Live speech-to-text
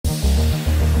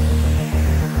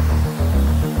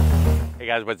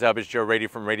guys, what's up? It's Joe Rady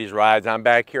from Rady's Rides. I'm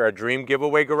back here at Dream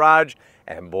Giveaway Garage,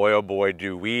 and boy oh boy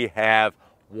do we have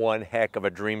one heck of a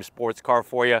dream sports car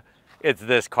for you. It's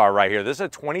this car right here. This is a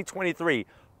 2023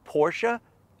 Porsche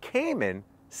Cayman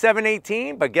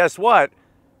 718, but guess what?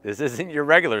 This isn't your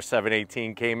regular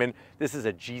 718 Cayman. This is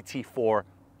a GT4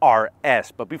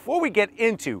 RS. But before we get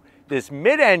into this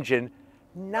mid-engine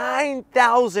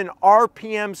 9,000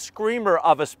 RPM screamer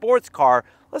of a sports car,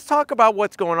 let's talk about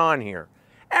what's going on here.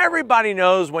 Everybody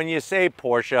knows when you say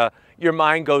Porsche, your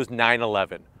mind goes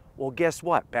 911. Well, guess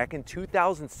what? Back in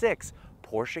 2006,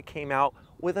 Porsche came out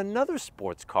with another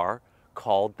sports car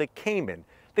called the Cayman.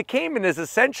 The Cayman is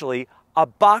essentially a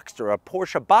Boxster, a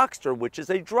Porsche Boxster, which is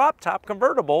a drop-top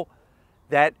convertible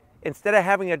that instead of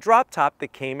having a drop-top, the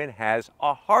Cayman has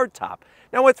a hardtop.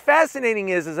 Now, what's fascinating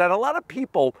is that a lot of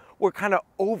people were kind of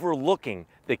overlooking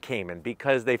the Cayman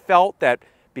because they felt that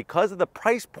because of the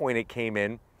price point it came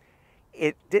in,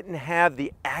 it didn't have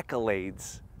the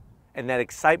accolades and that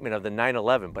excitement of the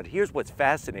 911. But here's what's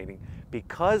fascinating.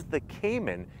 Because the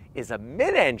Cayman is a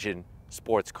mid-engine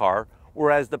sports car,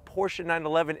 whereas the Porsche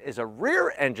 911 is a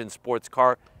rear-engine sports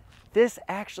car, this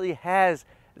actually has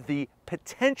the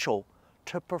potential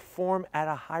to perform at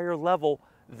a higher level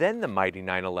than the mighty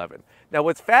 911. Now,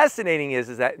 what's fascinating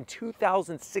is that in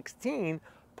 2016,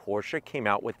 Porsche came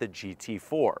out with the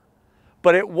GT4.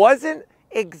 But it wasn't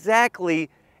exactly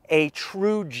a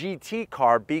true GT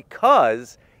car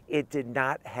because it did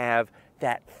not have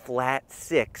that flat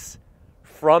six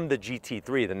from the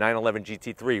GT3, the 911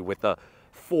 GT3, with the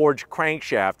forged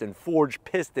crankshaft and forged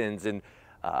pistons and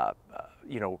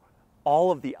you know, all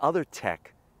of the other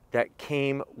tech that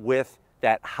came with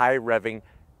that high revving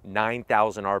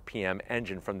 9,000 RPM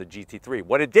engine from the GT3.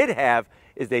 What it did have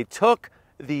is they took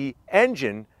the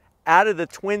engine out of the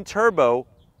twin turbo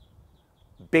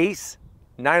base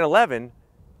 911,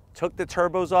 took the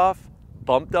turbos off,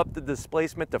 bumped up the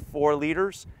displacement to 4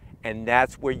 liters, and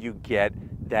that's where you get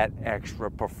that extra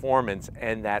performance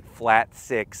and that flat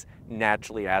six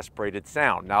naturally aspirated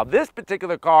sound. Now, this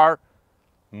particular car,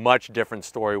 much different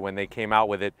story when they came out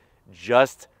with it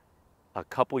just a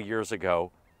couple years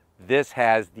ago. This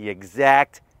has the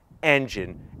exact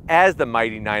engine as the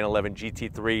mighty 911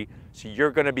 GT3, so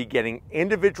you're going to be getting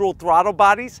individual throttle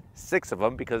bodies, 6 of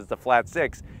them because it's a flat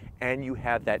 6, and you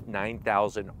have that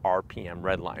 9,000 RPM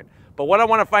redline. But what I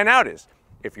want to find out is,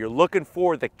 if you're looking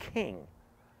for the king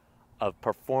of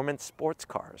performance sports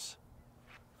cars,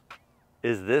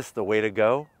 is this the way to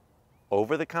go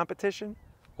over the competition?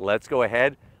 Let's go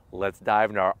ahead. Let's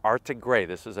dive into our Arctic Gray.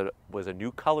 This was a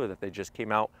new color that they just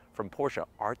came out from Porsche,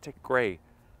 Arctic Gray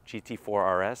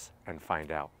GT4 RS, and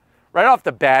find out. Right off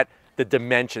the bat, the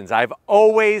dimensions. I've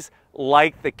always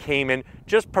liked the Cayman,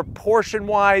 just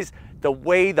proportion-wise, the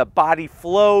way the body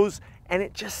flows, and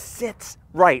it just sits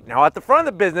right. Now, at the front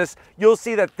of the business, you'll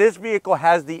see that this vehicle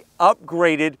has the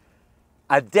upgraded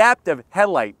adaptive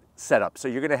headlight setup. So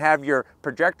you're gonna have your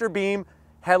projector beam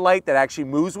headlight that actually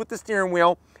moves with the steering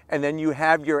wheel, and then you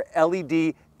have your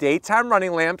LED daytime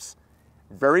running lamps.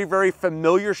 Very, very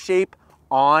familiar shape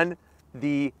on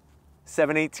the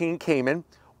 718 Cayman.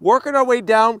 Working our way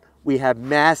down, we have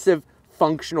massive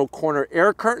functional corner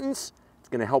air curtains. It's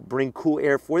gonna help bring cool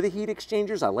air for the heat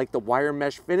exchangers. I like the wire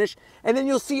mesh finish. And then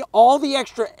you'll see all the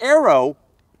extra aero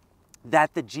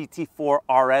that the GT4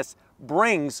 RS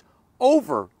brings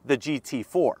over the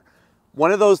GT4.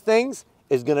 One of those things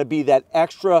is gonna be that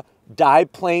extra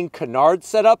dive plane canard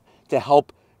setup to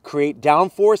help create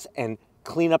downforce and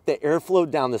clean up the airflow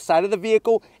down the side of the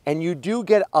vehicle. And you do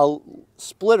get a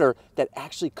splitter that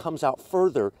actually comes out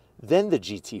further than the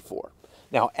GT4.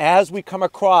 Now, as we come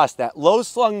across that low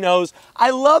slung nose,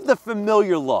 I love the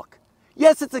familiar look.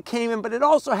 Yes, it's a Cayman, but it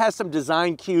also has some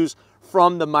design cues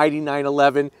from the mighty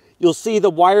 911. You'll see the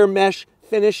wire mesh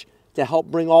finish to help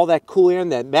bring all that cool air,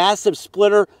 and that massive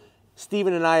splitter.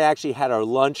 Steven and I actually had our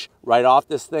lunch right off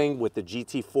this thing with the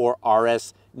GT4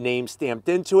 RS name stamped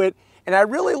into it. And I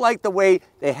really like the way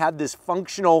they have this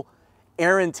functional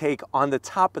air intake on the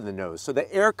top of the nose. So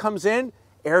the air comes in,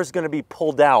 air is going to be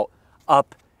pulled out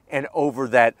up and over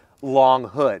that long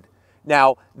hood.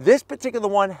 Now, this particular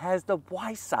one has the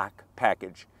Weissach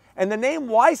package. And the name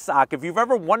Weissach, if you've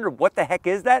ever wondered what the heck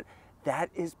is that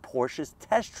is Porsche's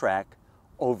test track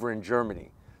over in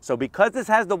Germany. So because this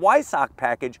has the Weissach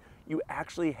package, you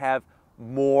actually have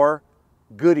more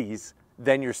goodies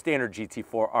than your standard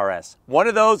GT4 RS. One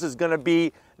of those is going to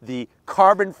be the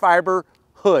carbon fiber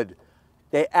hood.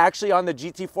 They actually, on the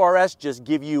GT4 RS, just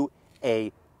give you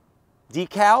a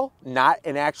decal, not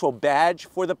an actual badge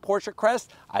for the Porsche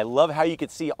crest. I love how you can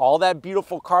see all that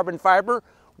beautiful carbon fiber.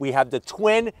 We have the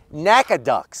twin NACA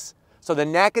ducts. So the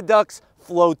NACA ducts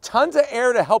flow tons of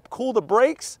air to help cool the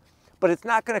brakes, but it's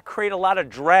not going to create a lot of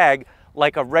drag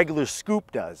like a regular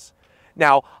scoop does.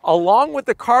 Now, along with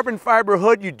the carbon fiber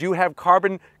hood, you do have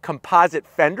carbon composite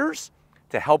fenders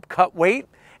to help cut weight.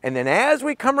 And then as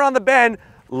we come around the bend,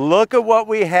 look at what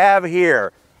we have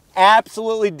here.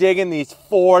 Absolutely digging these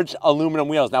forged aluminum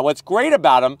wheels. Now, what's great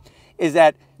about them is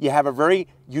that you have a very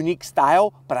unique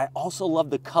style, but I also love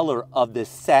the color of this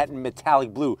satin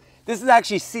metallic blue. This is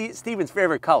actually Steven's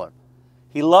favorite color.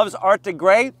 He loves Arctic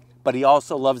gray, but he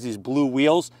also loves these blue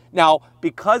wheels. Now,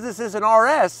 because this is an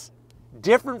RS,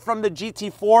 different from the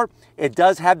GT4, it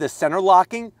does have the center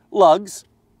locking lugs,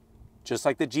 just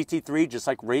like the GT3, just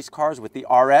like race cars with the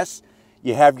RS.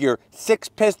 You have your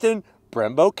 6-piston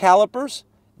Brembo calipers.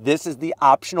 This is the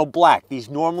optional black. These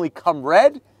normally come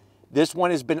red. This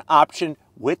one has been optioned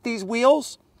with these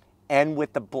wheels and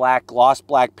with the black, gloss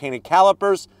black painted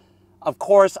calipers. Of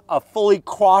course, a fully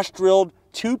cross-drilled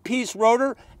 2-piece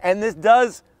rotor, and this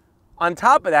does, on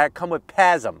top of that, come with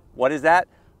PASM. What is that?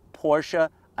 Porsche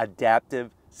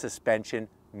Adaptive Suspension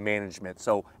Management.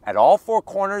 So at all 4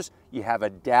 corners, you have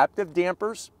adaptive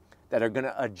dampers that are going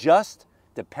to adjust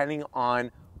depending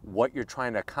on what you're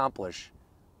trying to accomplish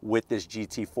with this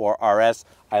GT4 RS.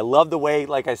 I love the way,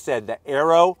 like I said, the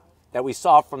arrow that we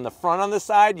saw from the front on the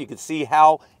side, you can see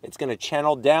how it's going to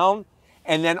channel down.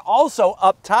 And then also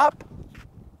up top,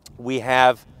 we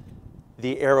have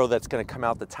the arrow that's going to come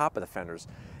out the top of the fenders.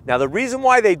 Now, the reason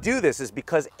why they do this is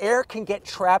because air can get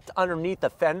trapped underneath the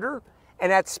fender,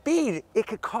 and at speed, it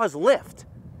could cause lift.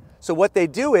 So what they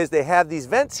do is they have these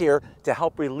vents here to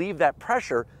help relieve that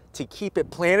pressure to keep it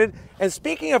planted. And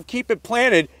speaking of keep it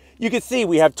planted, you can see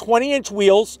we have 20-inch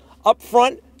wheels up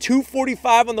front,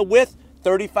 245 on the width,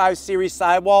 35 series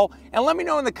sidewall. And let me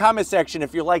know in the comment section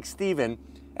if you're like Steven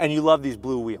and you love these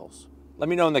blue wheels. Let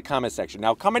me know in the comment section.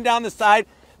 Now, coming down the side,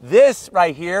 this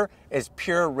right here is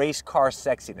pure race car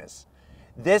sexiness.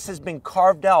 This has been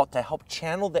carved out to help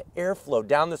channel the airflow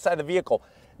down the side of the vehicle.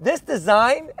 This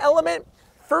design element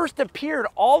first appeared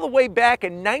all the way back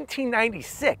in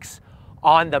 1996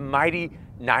 on the mighty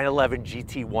 911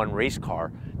 GT1 race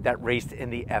car that raced in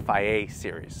the FIA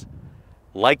series.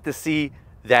 Like to see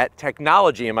that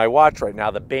technology in my watch right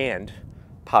now. The band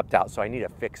popped out, so I need to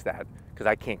fix that because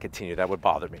I can't continue. That would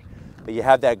bother me. But you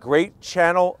have that great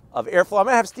channel of airflow. I'm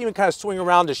gonna have Steven kind of swing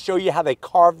around to show you how they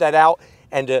carved that out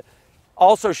and to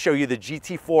also show you the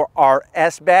GT4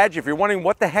 RS badge. If you're wondering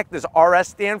what the heck does RS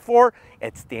stand for,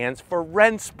 it stands for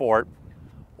Rennsport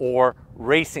or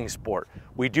Racing Sport.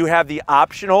 We do have the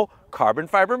optional carbon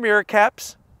fiber mirror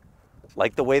caps,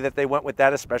 like the way that they went with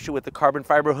that, especially with the carbon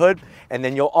fiber hood. And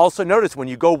then you'll also notice when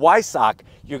you go Weissach,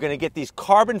 you're gonna get these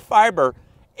carbon fiber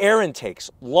air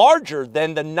intakes, larger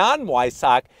than the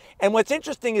non-Weissach. And what's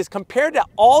interesting is compared to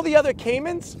all the other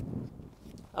Caymans,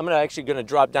 I'm actually gonna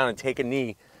drop down and take a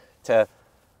knee to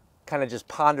kind of just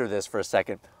ponder this for a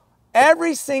second.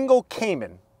 Every single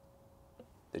Cayman,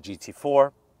 the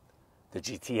GT4, the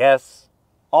GTS,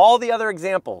 all the other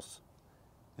examples,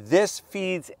 this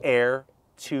feeds air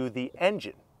to the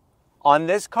engine. On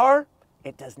this car,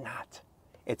 it does not.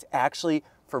 It's actually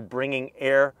for bringing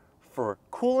air for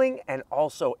cooling and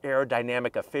also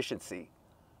aerodynamic efficiency.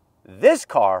 This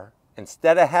car,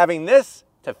 instead of having this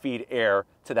to feed air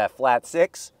to that flat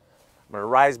 6, I'm gonna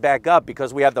rise back up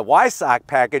because we have the Weissach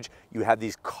package. You have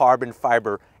these carbon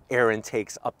fiber air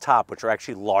intakes up top, which are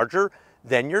actually larger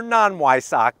than your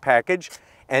non-Weissach package.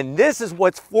 And this is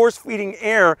what's force feeding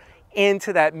air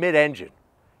into that mid-engine.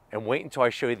 And wait until I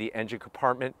show you the engine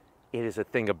compartment. It is a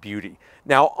thing of beauty.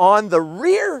 Now on the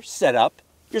rear setup,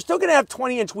 you're still gonna have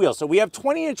 20-inch wheels. So we have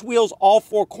 20-inch wheels all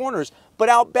 4 corners, but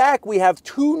out back we have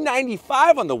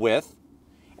 295 on the width.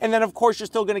 And then of course you're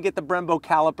still gonna get the Brembo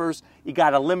calipers. You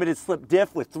got a limited slip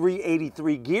diff with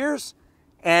 383 gears.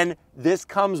 And this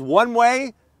comes one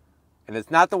way, and it's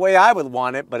not the way I would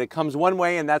want it, but it comes one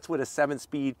way, and that's with a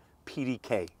 7-speed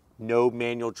PDK. No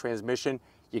manual transmission.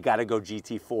 You gotta go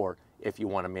GT4 if you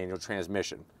want a manual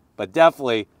transmission. But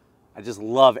definitely, I just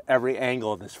love every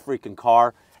angle of this freaking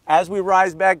car. As we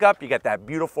rise back up, you got that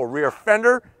beautiful rear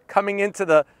fender coming into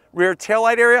the rear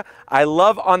taillight area. I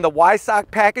love on the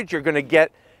Weissach package, you're gonna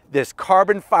get this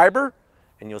carbon fiber,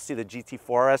 and you'll see the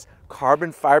GT4 RS,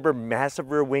 carbon fiber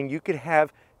massive rear wing. You could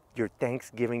have your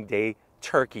Thanksgiving Day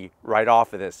turkey right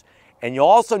off of this. And you'll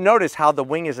also notice how the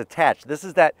wing is attached. This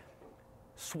is that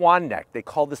swan neck. They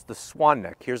call this the swan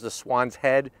neck. Here's the swan's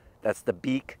head, that's the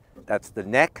beak, that's the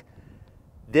neck.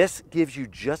 This gives you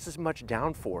just as much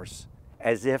downforce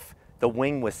as if the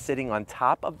wing was sitting on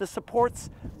top of the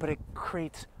supports, but it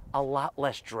creates a lot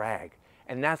less drag.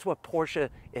 And that's what Porsche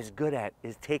is good at,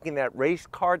 is taking that race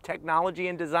car technology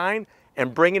and design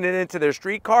and bringing it into their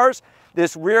street cars.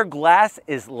 This rear glass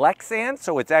is Lexan,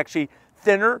 so it's actually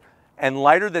thinner and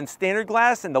lighter than standard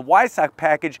glass, and the Weissach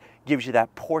package gives you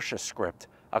that Porsche script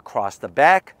across the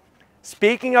back.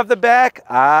 Speaking of the back,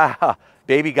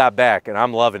 baby got back, and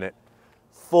I'm loving it.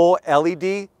 Full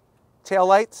LED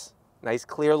taillights, nice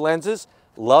clear lenses.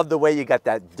 Love the way you got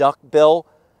that duck bill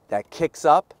that kicks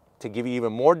up to give you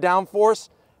even more downforce.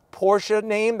 Porsche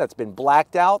name that's been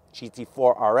blacked out,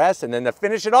 GT4 RS, and then to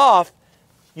finish it off,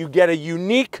 you get a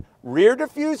unique rear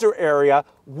diffuser area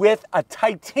with a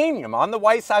titanium, on the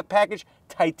Weissach package,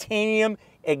 titanium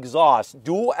exhaust,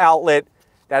 dual outlet.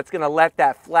 That's gonna let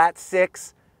that flat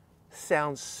six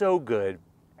sound so good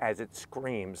as it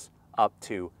screams up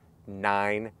to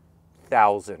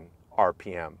 9,000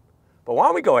 RPM. But why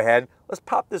don't we go ahead, let's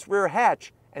pop this rear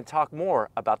hatch and talk more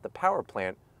about the power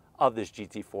plant of this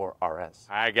GT4 RS.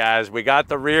 All right, guys, we got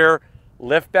the rear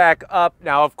lift back up.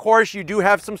 Now, of course, you do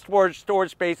have some storage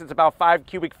space. It's about 5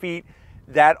 cubic feet.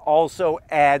 That also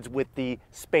adds with the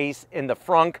space in the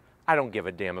front. I don't give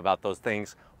a damn about those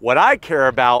things. What I care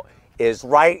about is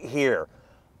right here.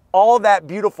 All that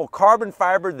beautiful carbon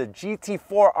fiber, the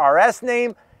GT4 RS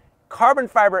name, carbon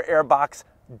fiber air box,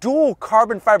 dual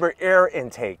carbon fiber air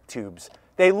intake tubes.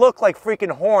 They look like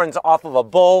freaking horns off of a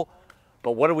bull,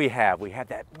 but what do we have? We have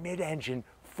that mid-engine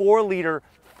 4-liter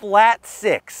flat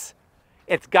six.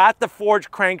 It's got the forged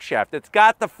crankshaft. It's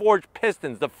got the forged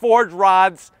pistons, the forged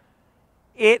rods.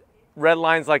 It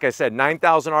redlines, like I said,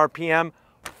 9,000 RPM,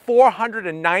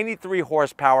 493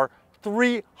 horsepower,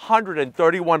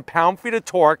 331 pound-feet of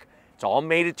torque. It's all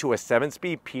mated to a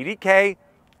 7-speed PDK,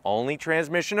 only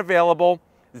transmission available,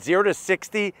 0 to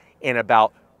 60 in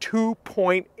about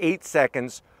 2.8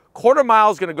 seconds. Quarter mile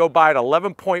is going to go by at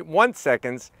 11.1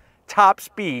 seconds. Top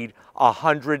speed,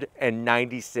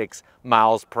 196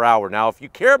 miles per hour. Now, if you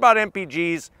care about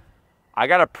MPGs, I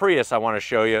got a Prius I want to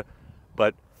show you,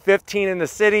 but 15 in the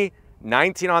city,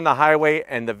 19 on the highway,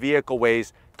 and the vehicle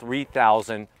weighs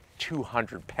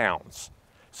 3,200 pounds.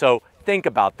 So think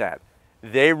about that.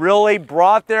 They really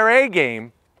brought their A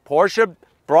game. Porsche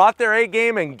brought their A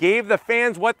game and gave the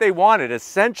fans what they wanted,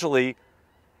 essentially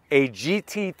a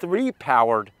GT3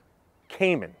 powered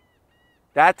Cayman.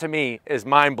 That to me is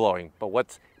mind-blowing, but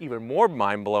what's even more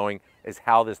mind-blowing is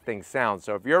how this thing sounds.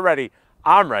 So if you're ready,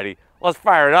 I'm ready. Let's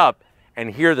fire it up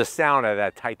and hear the sound of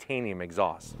that titanium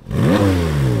exhaust.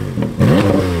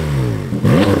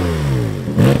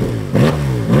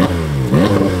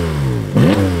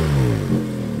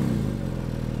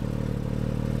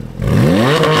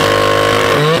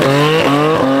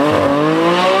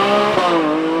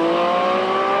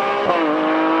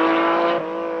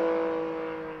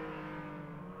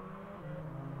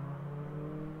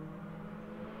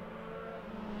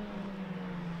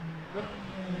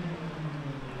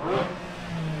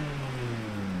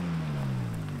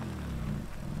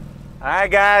 All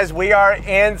right, guys, we are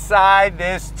inside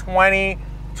this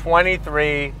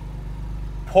 2023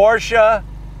 Porsche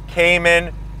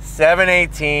Cayman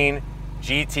 718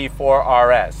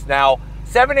 GT4 RS. Now,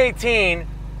 718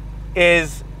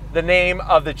 is the name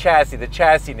of the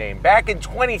chassis name. Back in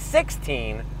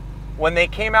 2016, when they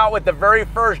came out with the very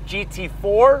first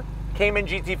GT4, Cayman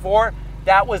GT4,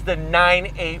 that was the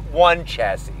 981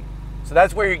 chassis. So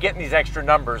that's where you're getting these extra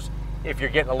numbers if you're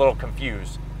getting a little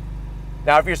confused.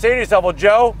 Now, if you're saying to yourself, well,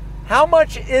 Joe, how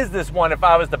much is this one if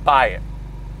I was to buy it?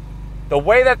 The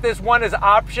way that this one is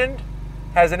optioned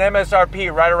has an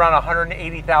MSRP right around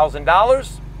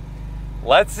 $180,000.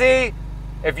 Let's see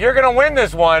if you're gonna win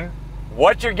this one,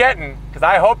 what you're getting, because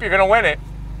I hope you're gonna win it.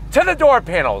 To the door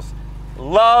panels,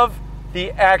 love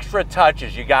the extra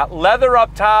touches. You got leather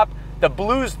up top, the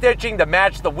blue stitching to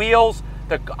match the wheels,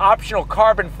 the optional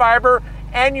carbon fiber,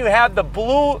 and you have the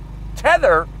blue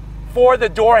tether for the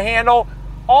door handle.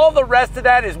 All the rest of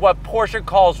that is what Porsche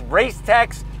calls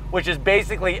race-tex, which is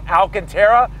basically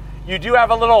Alcantara. You do have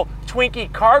a little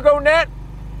Twinkie cargo net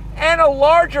and a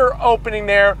larger opening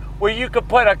there where you could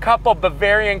put a couple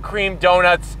Bavarian cream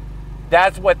donuts.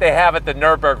 That's what they have at the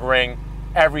Nürburgring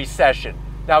every session.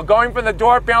 Now, going from the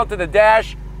door panel to the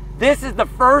dash, this is the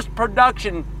first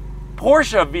production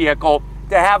Porsche vehicle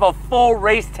to have a full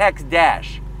race-tex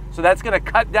dash. So that's gonna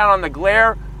cut down on the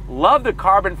glare. Love the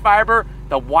carbon fiber,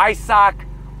 the Weissach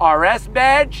RS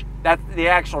badge. That's the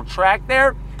actual track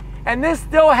there. And this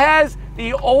still has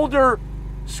the older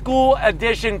school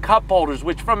edition cup holders,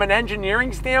 which from an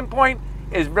engineering standpoint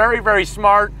is very, very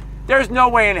smart. There's no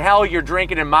way in hell you're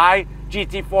drinking in my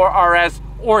GT4 RS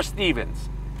or Stevens.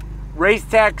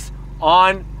 Race-tex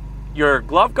on your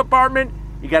glove compartment.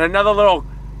 You got another little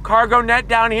cargo net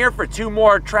down here for 2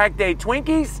 more track day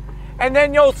Twinkies. And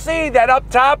then you'll see that up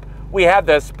top, we have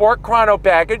the Sport Chrono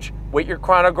package with your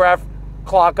chronograph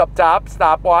clock up top,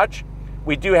 stopwatch.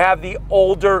 We do have the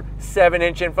older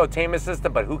 7-inch infotainment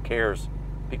system, but who cares?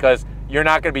 Because you're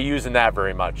not gonna be using that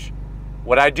very much.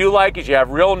 What I do like is you have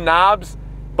real knobs,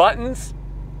 buttons,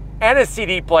 and a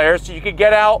CD player, so you can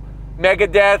get out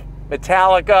Megadeth,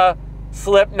 Metallica,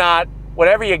 Slipknot,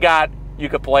 whatever you got, you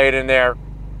could play it in there.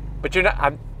 But you're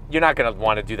not gonna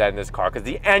wanna do that in this car because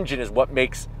the engine is what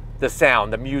makes the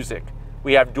sound, the music.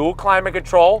 We have dual climate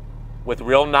control with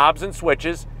real knobs and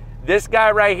switches. This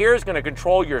guy right here is gonna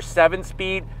control your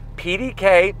 7-speed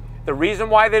PDK. The reason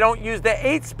why they don't use the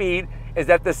 8-speed is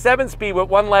that the 7-speed with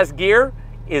 1 less gear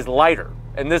is lighter.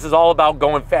 And this is all about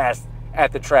going fast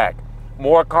at the track.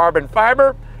 More carbon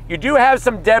fiber. You do have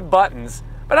some dead buttons,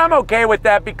 but I'm okay with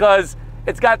that because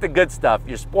it's got the good stuff.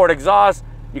 Your sport exhaust,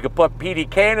 you can put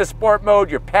PDK in a sport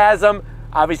mode, your PASM,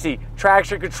 obviously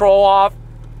traction control off.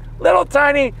 Little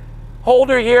tiny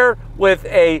holder here with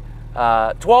a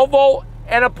 12 volt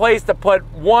and a place to put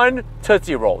 1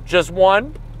 Tootsie Roll, just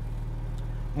 1.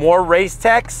 More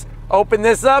race-tex. Open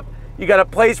this up. You got a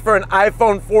place for an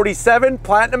iPhone 47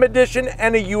 Platinum Edition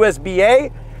and a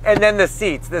USB-A. And then the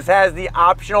seats. This has the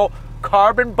optional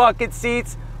carbon bucket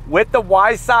seats with the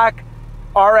Weissach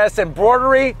RS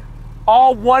embroidery.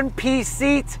 All 1-piece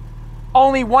seat.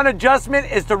 Only one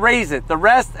adjustment is to raise it. The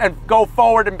rest and go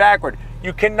forward and backward.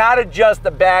 You cannot adjust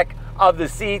the back of the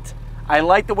seat. I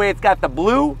like the way it's got the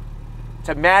blue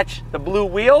to match the blue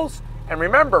wheels. And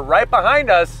remember, right behind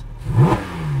us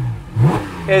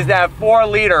is that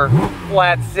 4-liter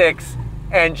flat 6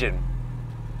 engine.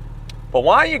 But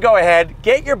why don't you go ahead,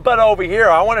 get your butt over here.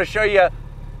 I want to show you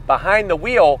behind the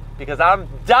wheel because I'm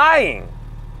dying.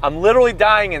 I'm literally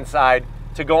dying inside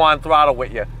to go on throttle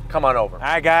with you. Come on over. All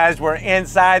right, guys, we're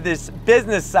inside this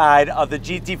business side of the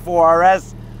GT4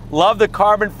 RS. Love the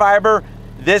carbon fiber.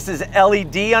 This is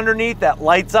LED underneath that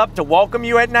lights up to welcome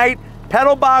you at night.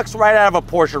 Pedal box right out of a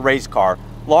Porsche race car.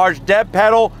 Large dead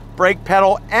pedal, brake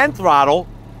pedal, and throttle.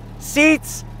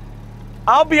 Seats,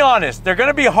 I'll be honest, they're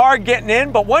gonna be hard getting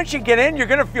in, but once you get in, you're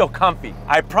gonna feel comfy.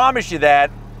 I promise you that.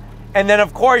 And then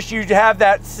of course you have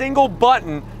that single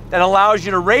button that allows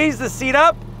you to raise the seat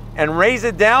up and raise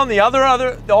it down. The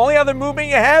only other movement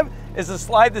you have is to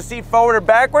slide the seat forward or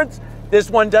backwards. This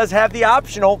one does have the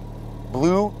optional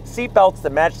blue seat belts to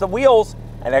match the wheels,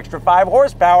 an extra 5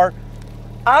 horsepower.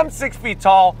 I'm 6 feet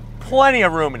tall, plenty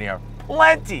of room in here,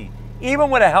 plenty.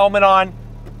 Even with a helmet on,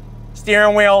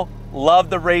 steering wheel, love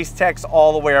the race-tex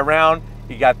all the way around.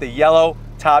 You got the yellow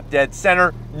top dead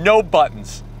center, no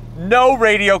buttons, no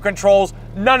radio controls,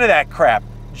 none of that crap,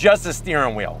 just a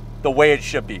steering wheel, the way it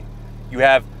should be. You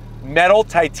have metal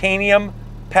titanium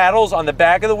paddles on the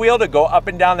back of the wheel to go up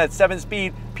and down that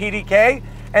 7-speed PDK.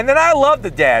 And then I love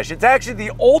the dash. It's actually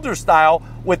the older style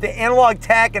with the analog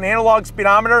tach and analog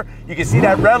speedometer. You can see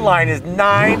that red line is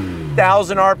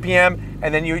 9,000 RPM,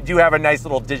 and then you do have a nice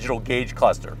little digital gauge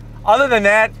cluster. Other than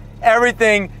that,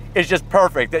 everything is just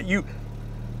perfect.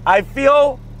 I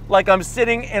feel like I'm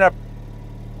sitting in a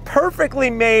perfectly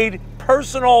made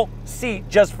personal seat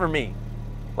just for me.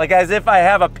 Like as if I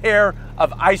have a pair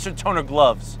of Isotona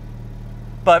gloves.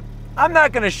 But I'm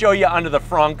not gonna show you under the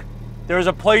frunk. There's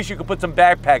a place you can put some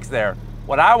backpacks there.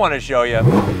 What I want to show you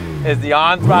is the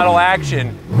on-throttle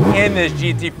action in this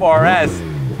GT4 RS.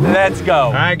 Let's go.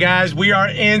 All right, guys, we are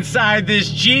inside this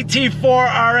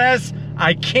GT4 RS.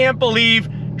 I can't believe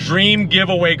Dream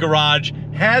Giveaway Garage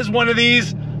has one of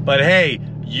these, but hey,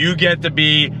 you get to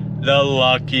be the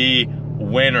lucky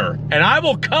winner. And I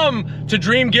will come to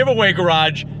Dream Giveaway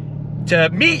Garage to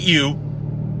meet you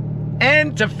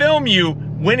and to film you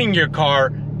winning your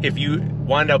car. If you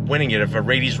wind up winning it, if a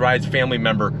Radies Rides family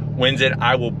member wins it,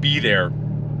 I will be there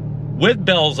with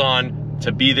bells on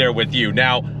to be there with you.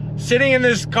 Now, sitting in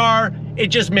this car, it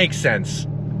just makes sense.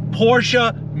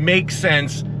 Porsche makes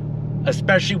sense,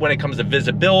 especially when it comes to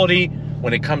visibility,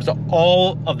 when it comes to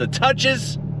all of the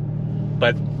touches.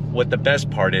 But what the best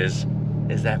part is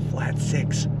that flat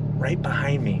 6 right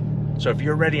behind me. So if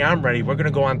you're ready, I'm ready. We're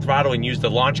gonna go on throttle and use the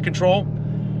launch control.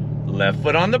 Left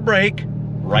foot on the brake,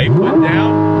 right foot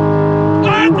down.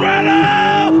 On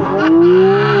throttle!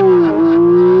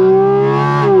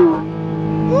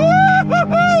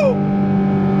 Woo-hoo-hoo!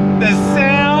 The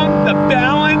sound, the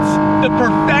balance, the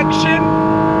perfection.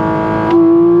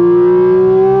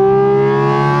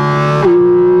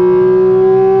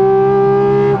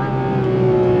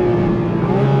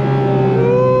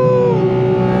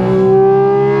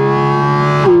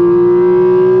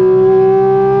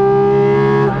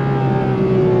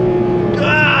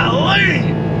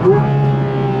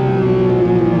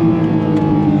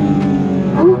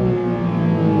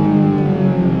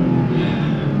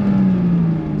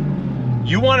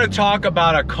 You want to talk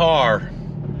about a car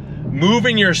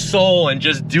moving your soul and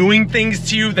just doing things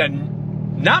to you that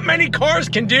not many cars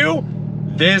can do?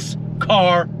 This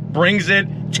car brings it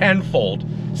tenfold.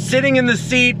 Sitting in the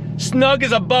seat, snug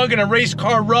as a bug in a race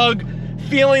car rug,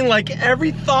 feeling like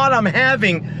every thought I'm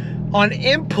having on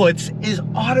inputs is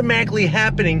automatically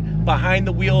happening behind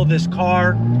the wheel of this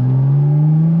car.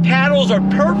 Paddles are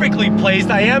perfectly placed.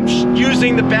 I am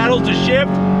using the paddles to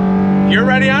shift. If you're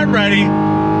ready, I'm ready.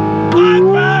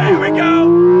 Here we go.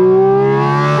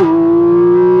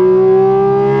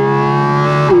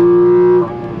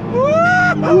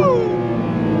 Woo-hoo!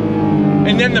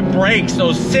 And then the brakes,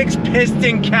 those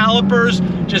 6-piston calipers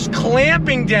just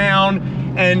clamping down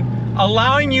and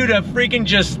allowing you to freaking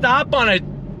just stop on a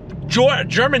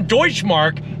German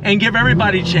Deutschmark and give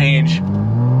everybody change.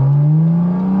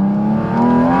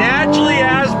 Naturally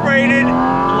aspirated,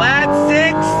 flat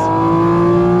 6.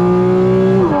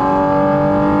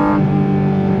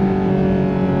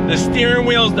 The steering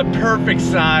wheel's the perfect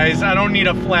size. I don't need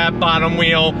a flat bottom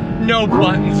wheel, no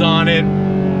buttons on it.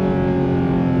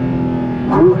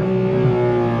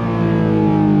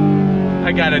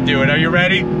 I gotta do it. Are you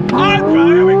ready? Here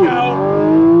we go.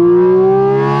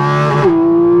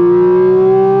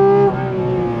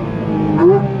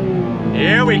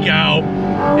 Here we go.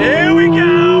 Here we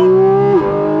go.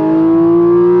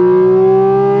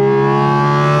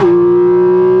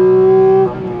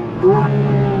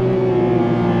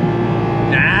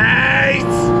 Nice.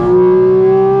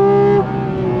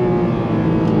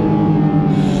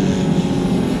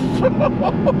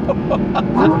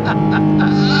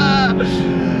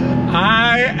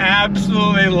 I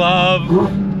absolutely love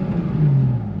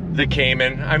the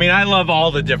Cayman. I mean, I love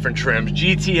all the different trims.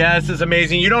 GTS is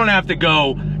amazing. You don't have to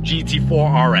go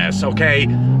GT4 RS, okay?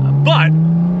 But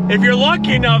if you're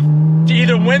lucky enough to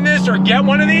either win this or get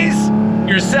one of these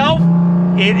yourself,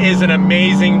 it is an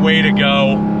amazing way to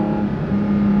go.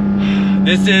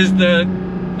 This is the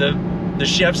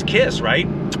chef's kiss, right?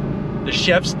 The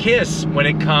chef's kiss when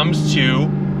it comes to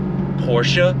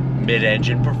Porsche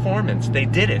mid-engine performance. They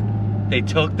did it. They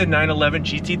took the 911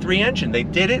 GT3 engine. They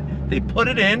did it. They put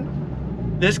it in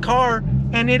this car,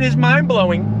 and it is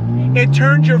mind-blowing. It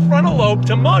turns your frontal lobe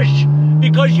to mush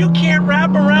because you can't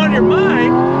wrap around your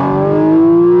mind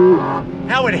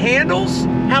how it handles,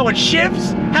 how it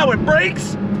shifts, how it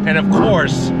brakes, and of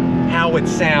course, how it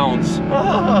sounds.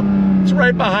 It's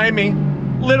right behind me,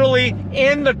 literally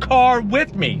in the car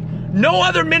with me. No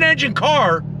other mid-engine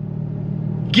car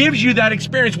gives you that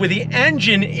experience where the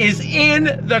engine is in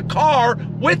the car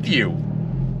with you.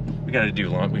 We gotta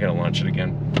launch it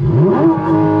again.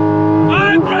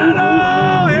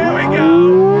 Incredible! Here we go.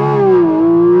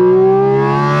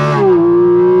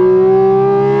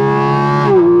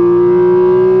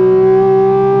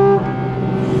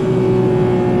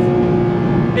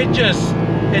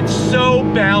 It's so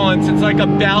balanced. It's like a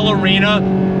ballerina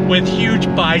with huge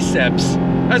biceps.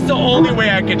 That's the only way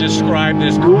I can describe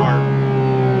this car.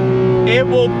 It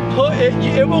will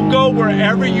go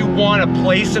wherever you want to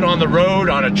place it on the road,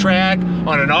 on a track,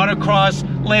 on an autocross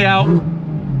layout.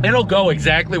 It'll go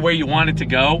exactly where you want it to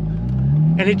go.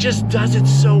 And it just does it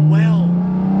so well.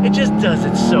 It just does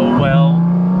it so well.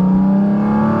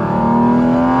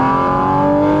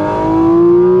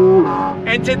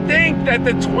 And to think that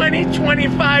the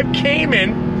 2025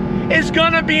 Cayman is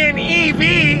gonna be an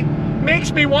EV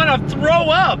makes me want to throw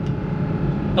up.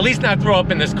 At least not throw up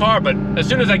in this car, but as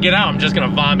soon as I get out, I'm just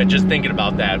gonna vomit just thinking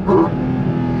about that.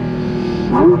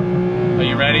 Are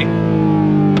you ready?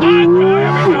 Here we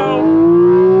go.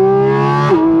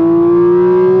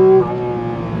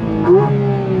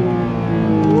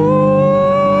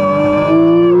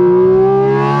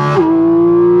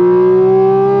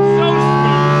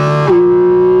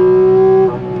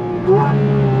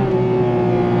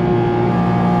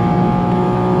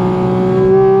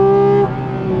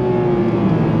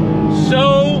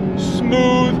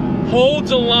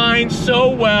 Holds a line so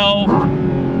well.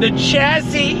 The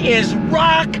chassis is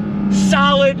rock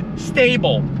solid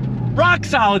stable. Rock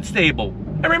solid stable.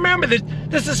 And remember,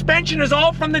 the suspension is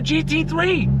all from the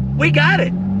GT3. We got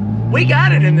it. We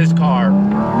got it in this car.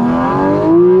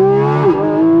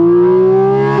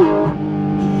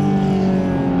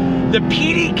 The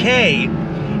PDK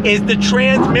is the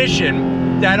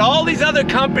transmission that all these other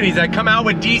companies that come out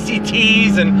with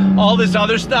DCTs and all this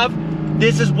other stuff,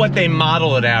 this is what they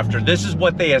model it after. This is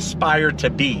what they aspire to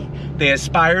be. They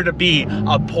aspire to be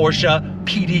a Porsche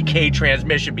PDK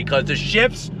transmission because the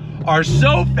shifts are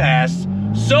so fast,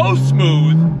 so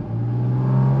smooth.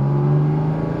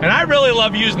 And I really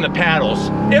love using the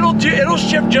paddles. It'll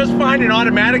shift just fine in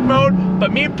automatic mode,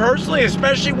 but me personally,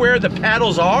 especially where the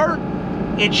paddles are,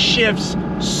 It shifts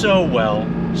so well,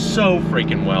 so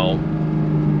freaking well.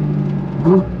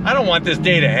 I don't want this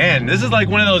day to end. This is like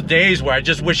one of those days where I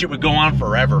just wish it would go on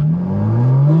forever.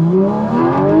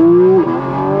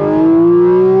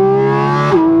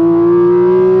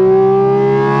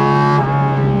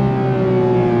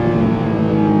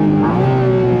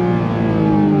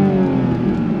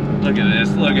 Look at this,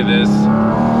 look at this.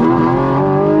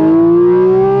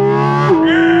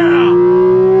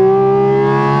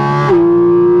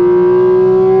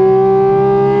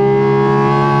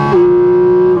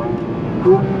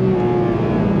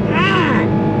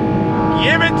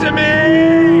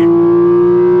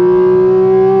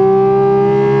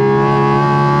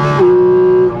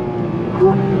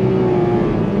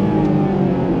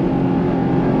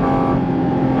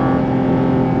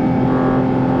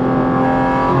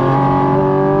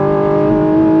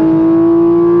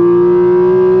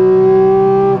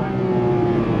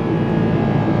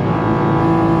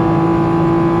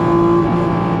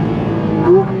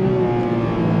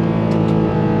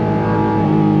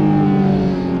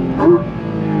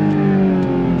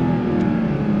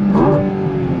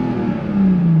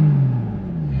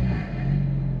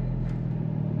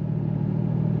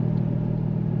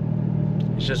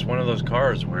 It's just one of those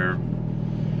cars where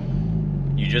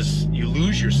you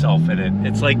lose yourself in it.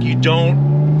 It's like you're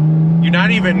not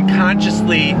even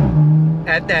consciously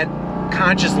at that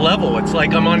conscious level. It's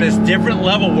like I'm on this different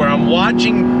level where I'm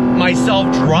watching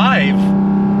myself drive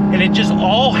and it just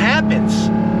all happens.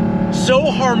 So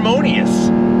harmonious.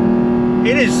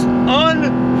 It is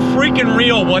unfreaking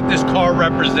real what this car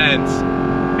represents.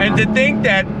 And to think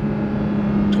that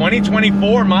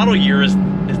 2024 model year is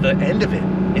the end of it.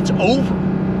 It's over.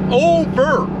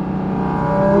 Over.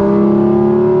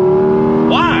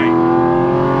 Why?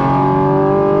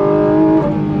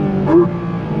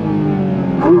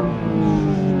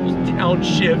 Those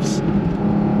downshifts.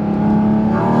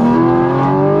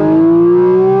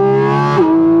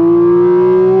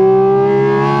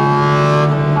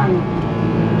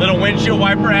 Little windshield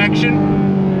wiper action.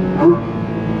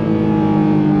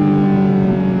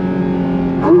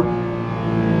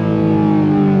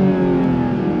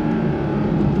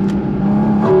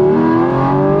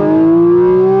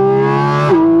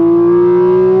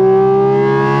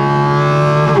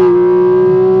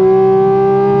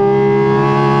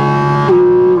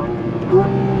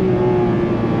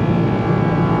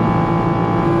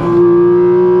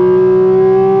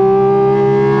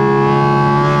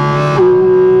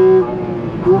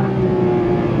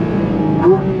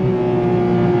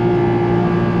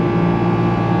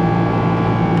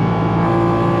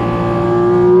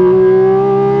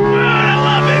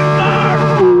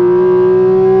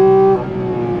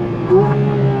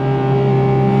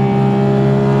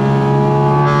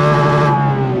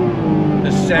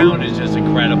 Sound is just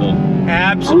incredible.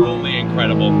 Absolutely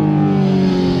incredible.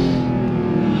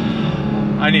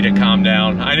 I need to calm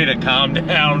down. I need to calm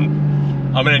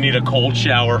down. I'm gonna need a cold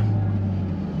shower.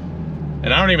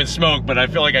 And I don't even smoke, but I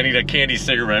feel like I need a candy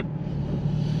cigarette.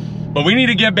 But we need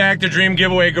to get back to Dream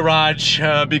Giveaway Garage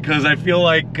because I feel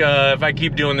like if I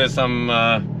keep doing this, I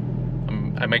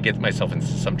might get myself into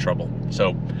some trouble.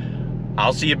 So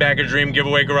I'll see you back at Dream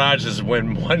Giveaway Garage. This has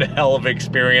been one hell of an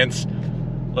experience.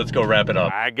 Let's go wrap it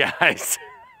up. All right, guys.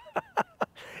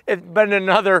 It's been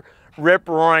another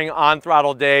rip-roaring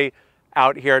on-throttle day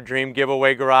out here at Dream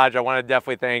Giveaway Garage. I want to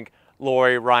definitely thank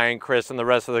Lori, Ryan, Chris, and the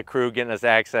rest of the crew getting us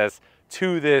access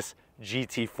to this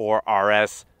GT4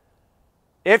 RS.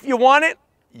 If you want it,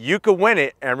 you can win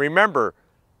it. And remember,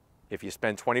 if you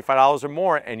spend $25 or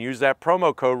more and use that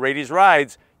promo code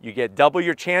RADIESRIDES, you get double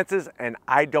your chances, and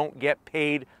I don't get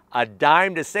paid a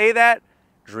dime to say that.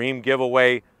 Dream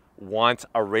Giveaway wants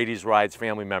a Radies Rides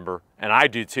family member, and I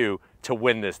do too, to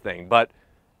win this thing. But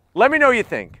let me know what you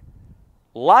think.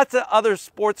 Lots of other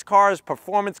sports cars,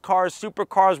 performance cars,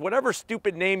 supercars, whatever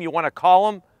stupid name you want to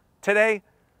call them today.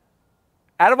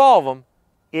 Out of all of them,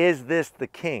 is this the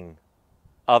king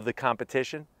of the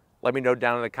competition? Let me know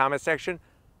down in the comment section.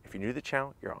 If you're new to the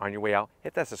channel, you're on your way out,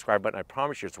 hit that subscribe button. I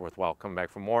promise you it's worthwhile coming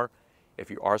back for more. If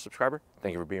you are a subscriber,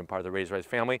 thank you for being part of the Radies Rides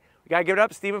family. We got to give it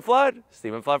up, Stephen Flood.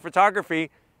 Stephen Flood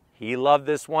Photography. He loved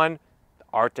this one, the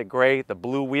Arctic Gray, the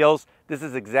blue wheels. This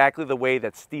is exactly the way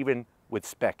that Steven would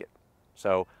spec it.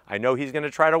 So I know he's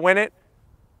gonna try to win it.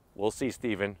 We'll see,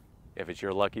 Steven, if it's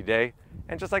your lucky day.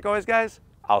 And just like always, guys,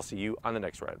 I'll see you on the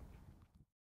next ride.